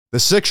The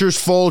Sixers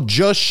fall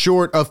just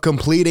short of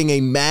completing a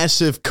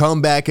massive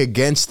comeback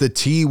against the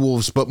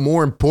T-Wolves, but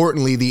more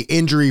importantly, the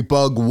injury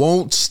bug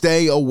won't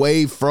stay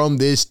away from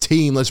this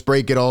team. Let's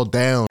break it all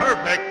down.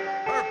 Perfect.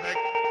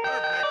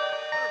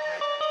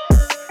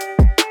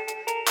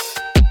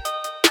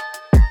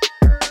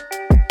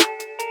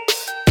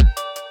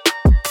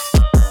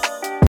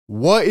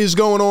 What is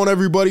going on,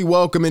 everybody?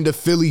 Welcome into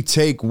Philly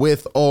Take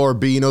with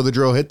RB. You know the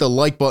drill. Hit the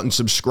like button,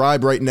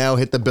 subscribe right now,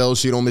 hit the bell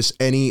so you don't miss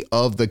any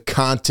of the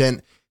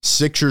content.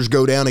 Sixers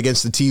go down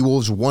against the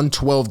T-Wolves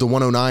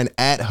 112-109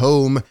 at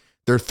home.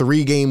 Their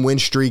 3-game win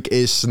streak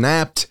is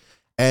snapped,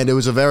 and it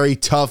was a very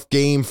tough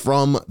game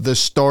from the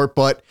start,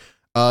 but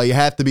you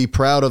have to be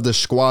proud of the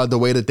squad, the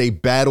way that they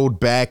battled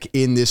back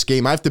in this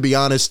game. I have to be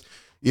honest,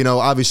 you know,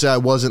 obviously I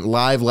wasn't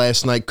live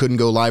last night, couldn't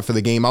go live for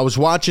the game. I was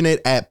watching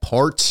it at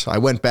parts. I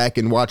went back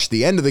and watched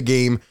the end of the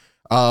game.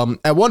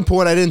 At one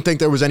point, I didn't think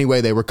there was any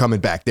way they were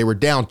coming back. They were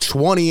down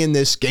 20 in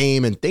this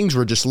game, and things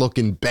were just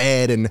looking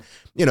bad, and,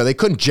 you know, they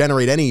couldn't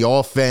generate any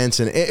offense,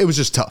 and it was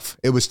just tough.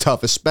 It was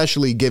tough,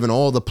 especially given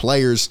all the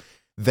players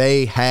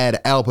they had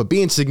out, but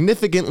being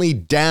significantly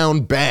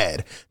down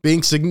bad,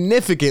 being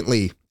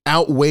significantly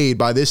outweighed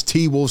by this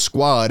T-Wolves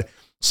squad,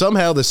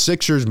 somehow the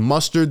Sixers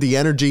mustered the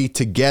energy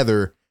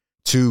together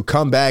to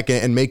come back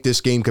and make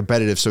this game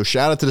competitive. So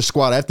shout out to the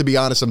squad. I have to be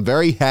honest, I'm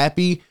very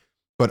happy,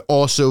 but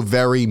also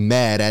very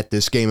mad at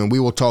this game, and we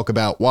will talk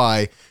about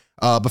why.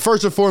 But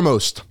first and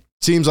foremost,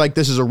 seems like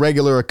this is a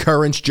regular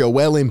occurrence.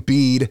 Joel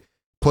Embiid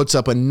puts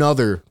up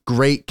another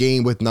great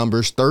game with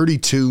numbers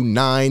 32,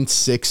 9,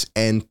 6,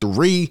 and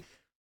 3.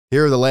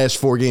 Here are the last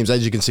 4 games.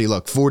 As you can see,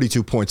 look,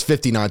 42 points,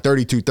 59,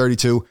 32,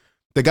 32.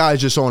 The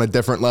guy's just on a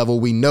different level.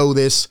 We know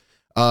this,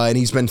 and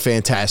he's been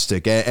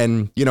fantastic.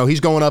 And you know, he's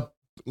going up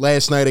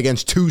last night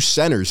against 2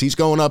 centers. He's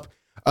going up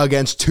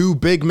against 2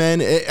 big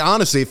men.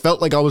 Honestly, it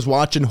felt like I was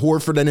watching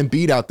Horford and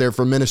Embiid out there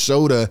from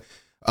Minnesota.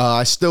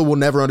 I still will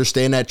never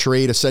understand that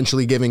trade,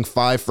 essentially giving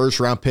 5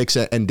 first-round picks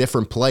and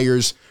different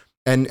players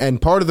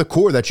and part of the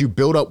core that you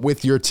build up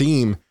with your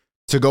team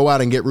to go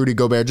out and get Rudy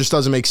Gobert. It just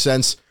doesn't make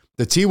sense.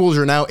 The T-Wolves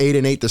are now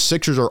 8-8. The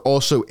Sixers are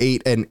also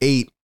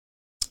 8-8.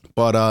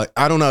 But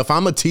I don't know. If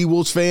I'm a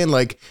T-Wolves fan,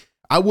 like,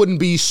 I wouldn't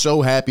be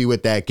so happy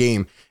with that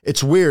game.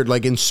 It's weird.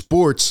 Like in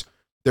sports,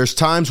 there's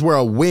times where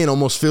a win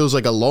almost feels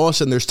like a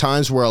loss, and there's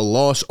times where a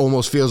loss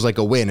almost feels like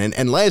a win.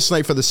 And last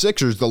night for the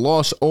Sixers, the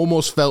loss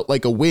almost felt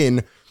like a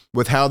win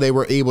with how they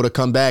were able to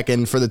come back.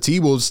 And for the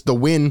T-Wolves, the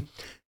win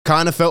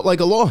kind of felt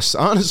like a loss,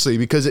 honestly,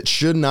 because it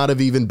should not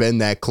have even been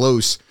that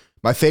close.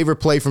 My favorite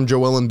play from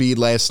Joel Embiid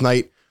last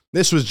night,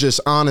 this was just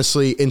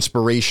honestly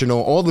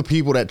inspirational. All the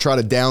people that try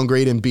to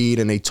downgrade Embiid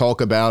and they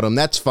talk about him,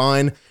 that's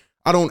fine.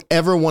 I don't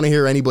ever want to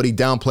hear anybody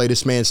downplay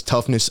this man's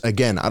toughness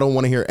again. I don't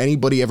want to hear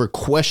anybody ever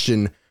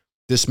question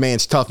this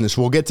man's toughness.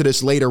 We'll get to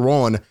this later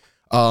on.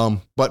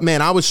 But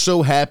man, I was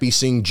so happy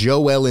seeing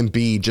Joel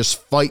Embiid just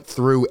fight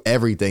through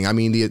everything. I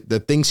mean, the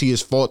things he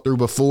has fought through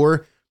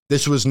before,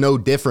 this was no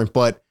different.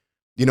 But,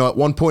 you know, at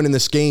one point in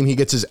this game, he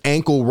gets his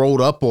ankle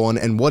rolled up on,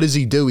 and what does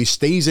he do? He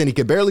stays in. He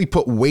can barely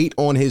put weight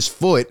on his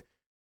foot,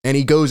 and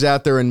he goes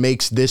out there and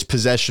makes this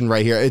possession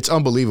right here. It's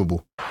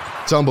unbelievable.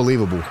 It's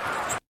unbelievable.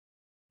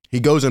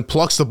 He goes and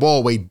plucks the ball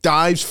away,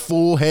 dives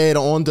full head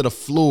onto the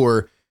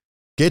floor,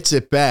 gets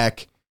it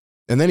back,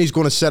 and then he's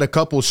going to set a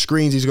couple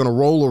screens. He's going to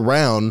roll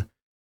around.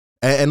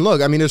 And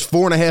look, I mean, there's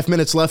 4.5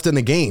 minutes left in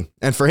the game.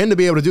 And for him to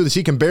be able to do this,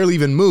 he can barely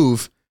even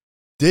move,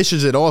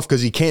 dishes it off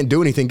because he can't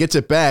do anything, gets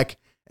it back,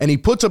 and he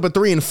puts up a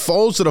 3 and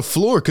falls to the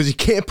floor because he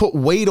can't put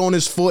weight on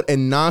his foot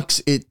and knocks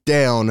it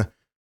down.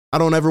 I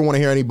don't ever want to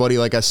hear anybody,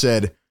 like I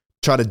said,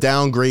 try to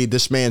downgrade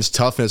this man's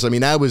toughness. I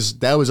mean, that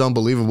was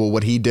unbelievable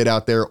what he did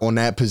out there on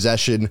that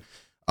possession.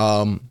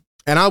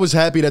 And I was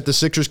happy that the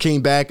Sixers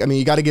came back. I mean,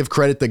 you got to give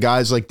credit to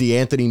guys like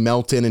DeAnthony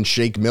Melton and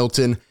Shake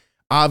Milton.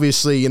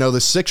 Obviously, you know, the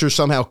Sixers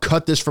somehow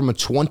cut this from a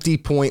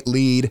 20-point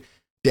lead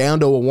down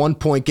to a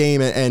 1-point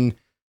game. And,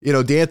 you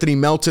know, DeAnthony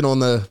Melton on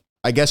the,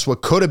 I guess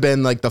what could have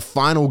been like the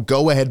final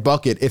go-ahead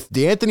bucket. If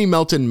DeAnthony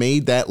Melton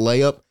made that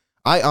layup,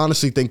 I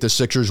honestly think the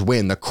Sixers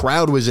win. The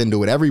crowd was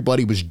into it.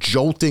 Everybody was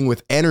jolting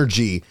with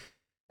energy.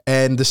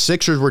 And the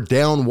Sixers were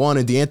down 1,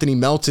 and DeAnthony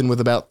Melton,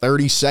 with about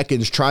 30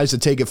 seconds, tries to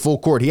take it full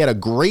court. He had a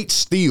great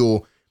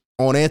steal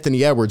on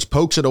Anthony Edwards,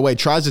 pokes it away,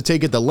 tries to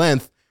take it the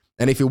length,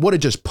 and if he would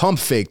have just pump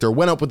faked or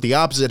went up with the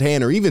opposite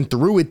hand or even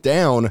threw it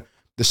down,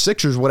 the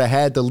Sixers would have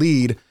had the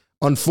lead.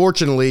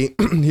 Unfortunately,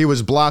 he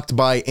was blocked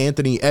by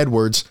Anthony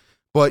Edwards.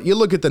 But you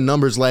look at the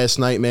numbers last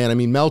night, man. I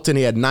mean, Melton,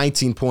 he had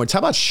 19 points. How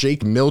about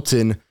Shake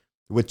Milton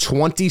with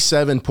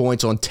 27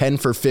 points on 10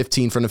 for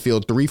 15 from the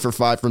field, 3 for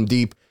 5 from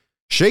deep?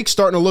 Shake's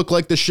starting to look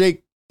like the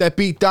Shake that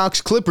beat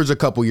Doc's Clippers a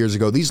couple years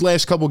ago. These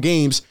last couple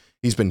games,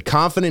 he's been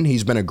confident,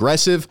 he's been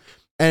aggressive,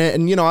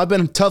 and you know, I've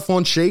been tough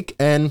on Shake,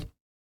 and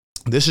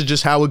this is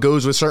just how it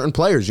goes with certain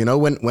players. You know,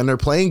 when they're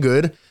playing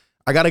good,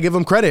 I got to give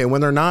them credit, and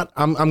when they're not,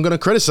 I'm going to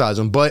criticize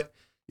them. But,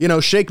 you know,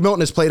 Shake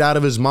Milton has played out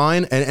of his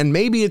mind, and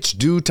maybe it's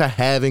due to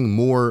having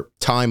more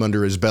time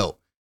under his belt.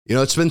 You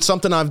know, it's been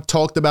something I've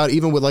talked about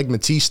even with like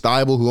Matisse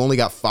Thybulle, who only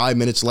got 5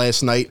 minutes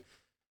last night.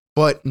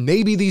 But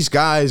maybe these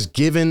guys,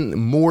 given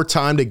more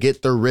time to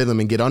get their rhythm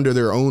and get under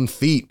their own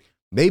feet,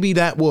 maybe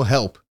that will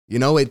help. You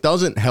know, it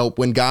doesn't help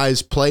when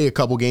guys play a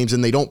couple games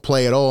and they don't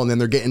play at all, and then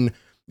they're getting,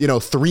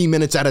 3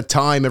 minutes at a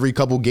time every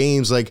couple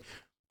games. Like,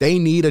 they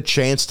need a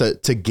chance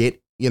to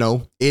get,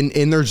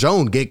 in their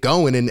zone, get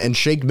going. And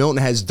Shake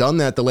Milton has done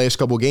that the last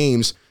couple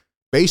games.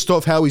 Based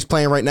off how he's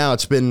playing right now,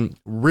 it's been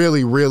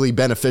really, really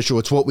beneficial.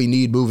 It's what we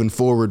need moving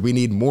forward. We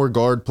need more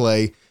guard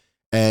play.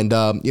 And,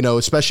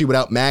 especially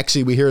without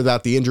Maxey, we hear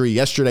about the injury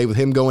yesterday with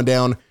him going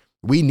down.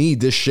 We need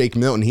this Shake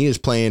Milton. He is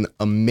playing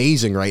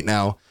amazing right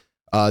now.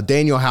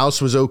 Daniel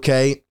House was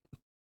okay.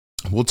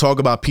 We'll talk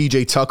about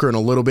PJ Tucker in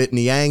a little bit.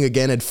 Niang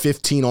again had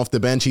 15 off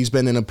the bench. He's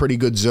been in a pretty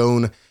good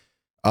zone.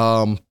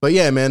 But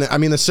yeah, man, I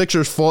mean, the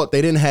Sixers fought.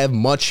 They didn't have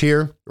much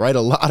here, right?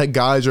 A lot of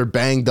guys are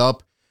banged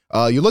up.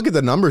 You look at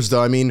the numbers,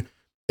 though. I mean,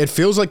 it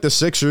feels like the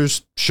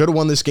Sixers should have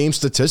won this game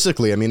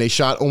statistically. I mean, they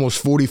shot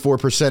almost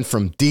 44%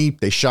 from deep.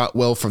 They shot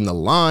well from the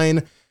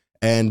line,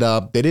 and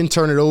they didn't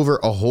turn it over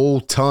a whole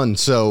ton.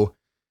 So,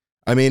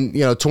 I mean,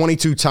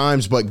 22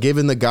 times, but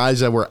given the guys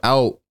that were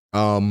out,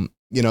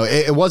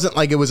 it wasn't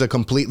like it was a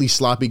completely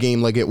sloppy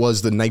game like it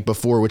was the night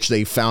before, which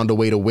they found a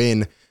way to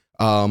win.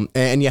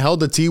 And you held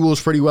the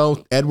T-Wolves pretty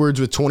well.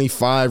 Edwards with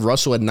 25,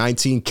 Russell had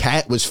 19,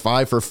 Cat was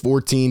 5 for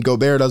 14.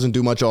 Gobert doesn't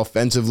do much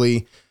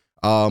offensively.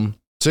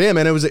 So yeah,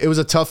 man, it was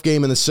a tough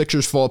game, and the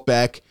Sixers fought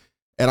back,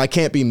 and I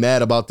can't be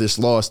mad about this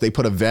loss. They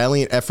put a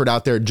valiant effort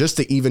out there just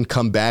to even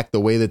come back the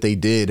way that they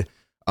did.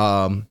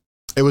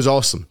 It was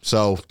awesome.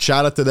 So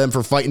shout out to them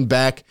for fighting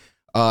back.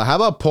 How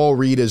about Paul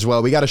Reed as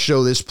well? We got to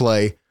show this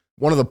play.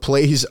 One of the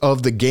plays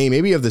of the game,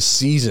 maybe of the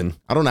season.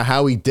 I don't know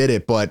how he did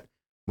it, but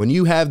when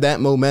you have that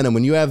momentum,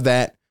 when you have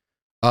that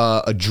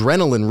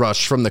adrenaline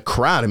rush from the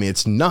crowd, I mean,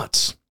 it's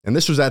nuts. And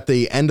this was at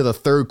the end of the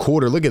third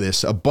quarter. Look at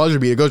this. A buzzer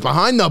beater goes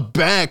behind the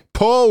back.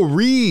 Paul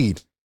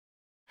Reed.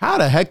 How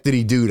the heck did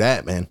he do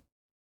that, man?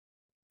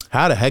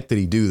 How the heck did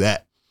he do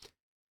that?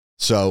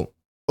 So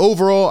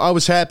overall, I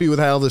was happy with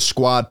how the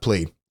squad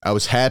played. I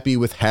was happy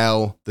with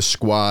how the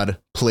squad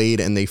played,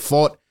 and they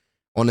fought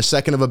on the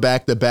second of a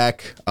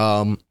back-to-back.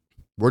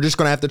 We're just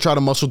going to have to try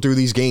to muscle through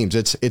these games.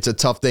 It's a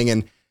tough thing,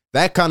 and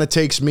that kind of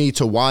takes me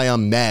to why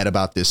I'm mad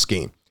about this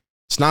game.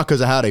 It's not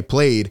because of how they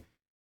played.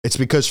 It's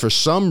because for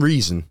some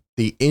reason,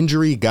 the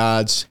injury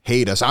gods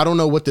hate us. I don't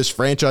know what this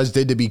franchise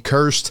did to be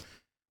cursed,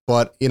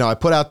 but, I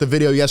put out the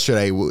video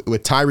yesterday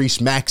with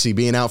Tyrese Maxey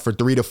being out for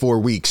 3 to 4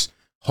 weeks.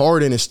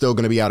 Harden is still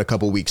going to be out a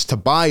couple weeks.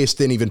 Tobias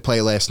didn't even play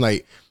last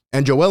night.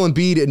 And Joel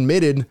Embiid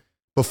admitted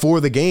before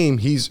the game,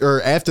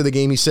 after the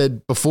game, he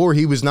said before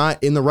he was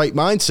not in the right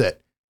mindset.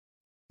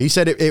 He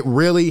said it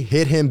really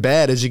hit him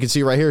bad, as you can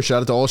see right here.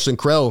 Shout out to Austin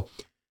Krell.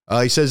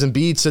 He says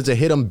Embiid says it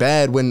hit him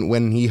bad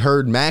when he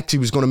heard Maxey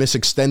was going to miss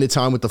extended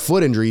time with the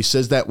foot injury. He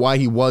says that's why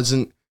he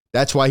wasn't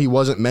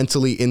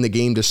mentally in the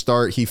game to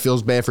start. He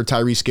feels bad for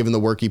Tyrese given the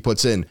work he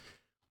puts in.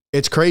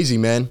 It's crazy,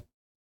 man.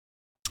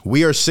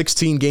 We are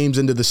 16 games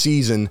into the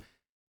season,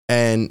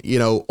 and,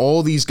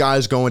 all these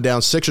guys going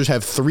down. Sixers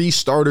have 3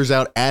 starters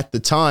out at the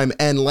time.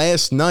 And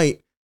last night,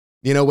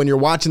 when you're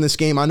watching this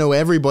game, I know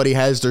everybody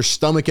has their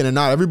stomach in a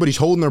knot. Everybody's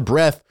holding their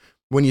breath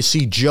when you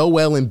see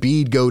Joel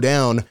Embiid go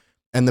down.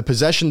 And the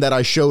possession that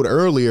I showed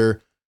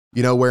earlier,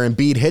 where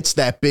Embiid hits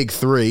that big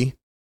 3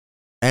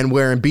 and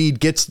where Embiid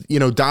gets,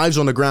 dives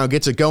on the ground,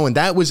 gets it going,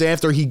 that was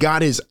after he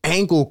got his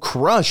ankle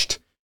crushed.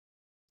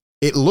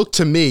 It looked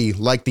to me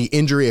like the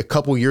injury a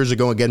couple years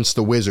ago against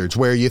the Wizards,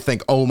 where you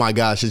think, oh my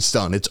gosh, it's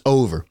done. It's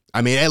over.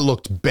 I mean, it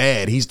looked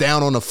bad. He's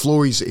down on the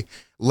floor. He's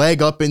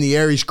leg up in the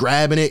air. He's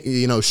grabbing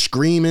it,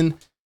 screaming.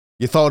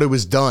 You thought it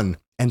was done.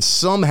 And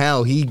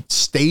somehow he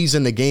stays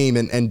in the game.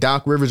 And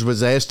Doc Rivers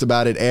was asked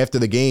about it after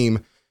the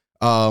game.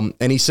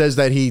 And he says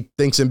that he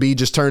thinks Embiid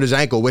just turned his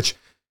ankle, which,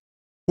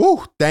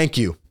 thank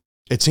you.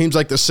 It seems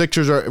like the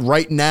Sixers are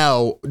right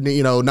now,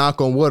 knock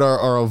on wood,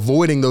 are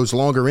avoiding those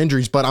longer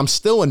injuries, but I'm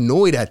still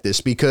annoyed at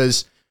this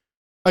because,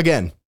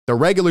 again, the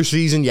regular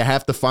season, you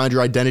have to find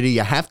your identity.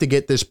 You have to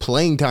get this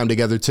playing time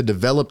together to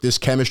develop this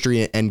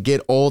chemistry and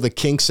get all the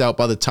kinks out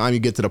by the time you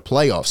get to the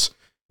playoffs.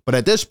 But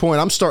at this point,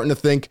 I'm starting to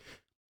think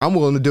I'm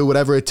willing to do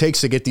whatever it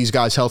takes to get these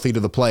guys healthy to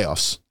the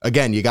playoffs.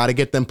 Again, you got to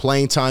get them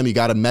playing time. You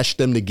got to mesh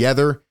them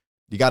together.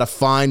 You got to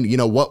find,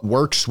 what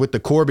works with the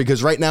core,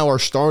 because right now our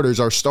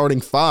starting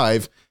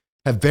 5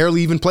 have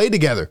barely even played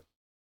together.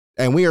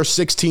 And we are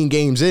 16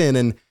 games in,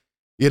 and,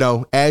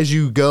 as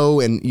you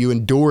go and you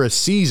endure a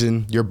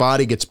season, your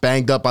body gets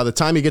banged up. By the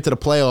time you get to the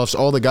playoffs,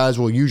 all the guys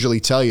will usually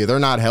tell you they're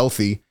not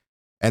healthy.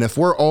 And if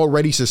we're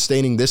already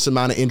sustaining this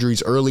amount of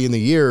injuries early in the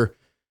year,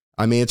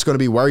 I mean, it's going to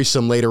be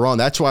worrisome later on.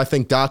 That's why I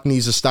think Doc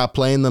needs to stop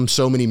playing them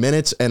so many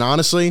minutes. And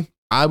honestly,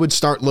 I would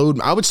start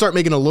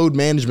making a load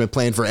management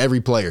plan for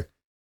every player,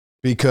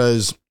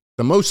 because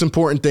the most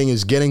important thing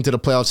is getting to the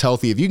playoffs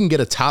healthy. If you can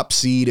get a top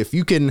seed, if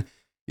you can,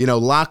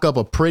 lock up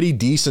a pretty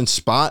decent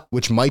spot,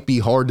 which might be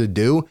hard to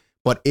do,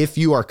 but if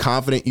you are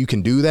confident you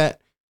can do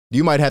that,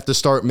 you might have to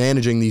start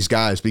managing these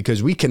guys,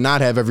 because we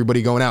cannot have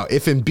everybody going out.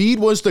 If Embiid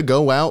was to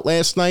go out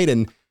last night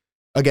and,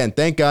 Again,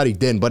 thank God he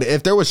didn't. But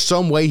if there was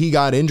some way he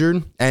got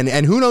injured,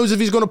 and who knows if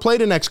he's going to play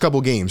the next couple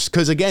games,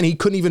 because again, he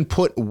couldn't even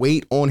put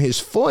weight on his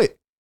foot.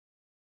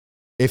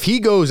 If he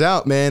goes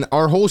out, man,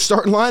 our whole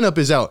starting lineup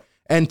is out.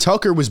 And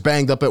Tucker was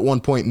banged up at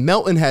one point.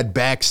 Melton had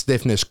back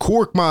stiffness.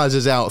 Korkmaz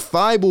is out.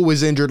 Thibault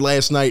was injured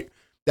last night.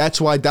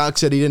 That's why Doc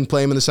said he didn't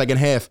play him in the second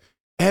half.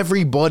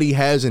 Everybody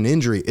has an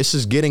injury. This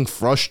is getting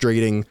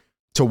frustrating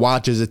to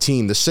watch as a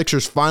team. The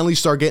Sixers finally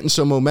start getting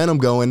some momentum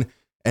going,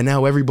 and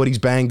now everybody's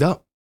banged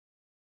up.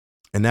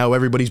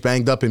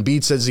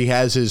 Embiid says he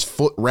has his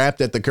foot wrapped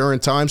at the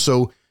current time,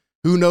 so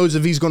who knows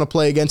if he's going to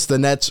play against the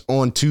Nets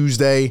on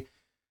Tuesday.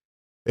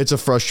 It's a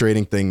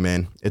frustrating thing,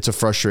 man. It's a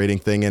frustrating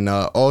thing. And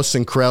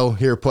Austin Krell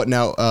here putting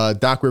out,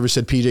 Doc Rivers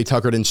said PJ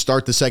Tucker didn't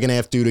start the second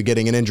half due to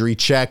getting an injury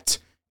checked.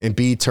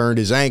 Embiid turned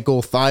his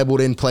ankle. Thibault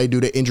didn't play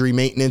due to injury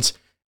maintenance.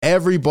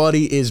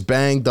 Everybody is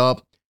banged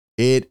up.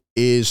 It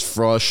is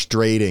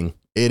frustrating.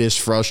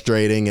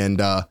 And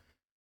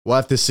we'll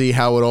have to see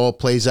how it all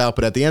plays out.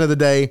 But at the end of the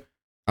day,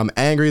 I'm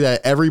angry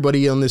that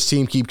everybody on this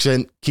team keeps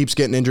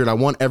getting injured. I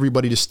want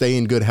everybody to stay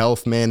in good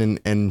health, man,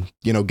 and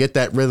get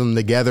that rhythm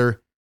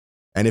together.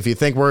 And if you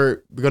think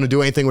we're going to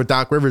do anything with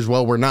Doc Rivers,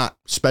 well, we're not,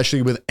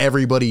 especially with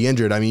everybody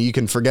injured. I mean, you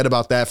can forget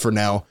about that for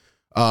now.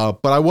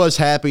 But I was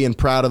happy and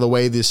proud of the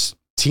way this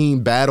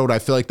team battled. I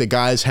feel like the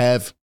guys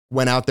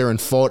went out there and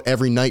fought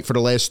every night for the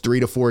last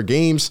 3 to 4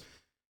 games.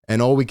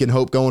 And all we can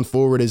hope going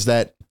forward is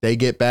that they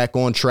get back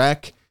on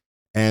track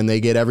and they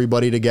get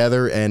everybody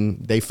together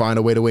and they find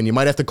a way to win. You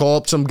might have to call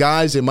up some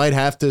guys. You might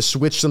have to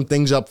switch some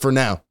things up for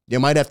now. You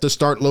might have to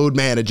start load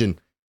managing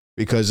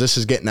because this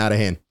is getting out of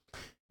hand.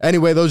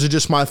 Anyway, those are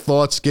just my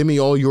thoughts. Give me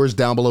all yours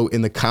down below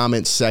in the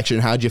comments section.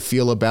 How'd you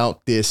feel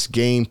about this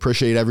game?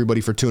 Appreciate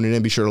everybody for tuning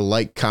in. Be sure to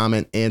like,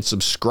 comment, and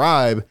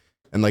subscribe.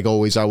 And like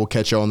always, I will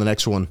catch you on the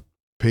next one.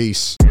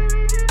 Peace.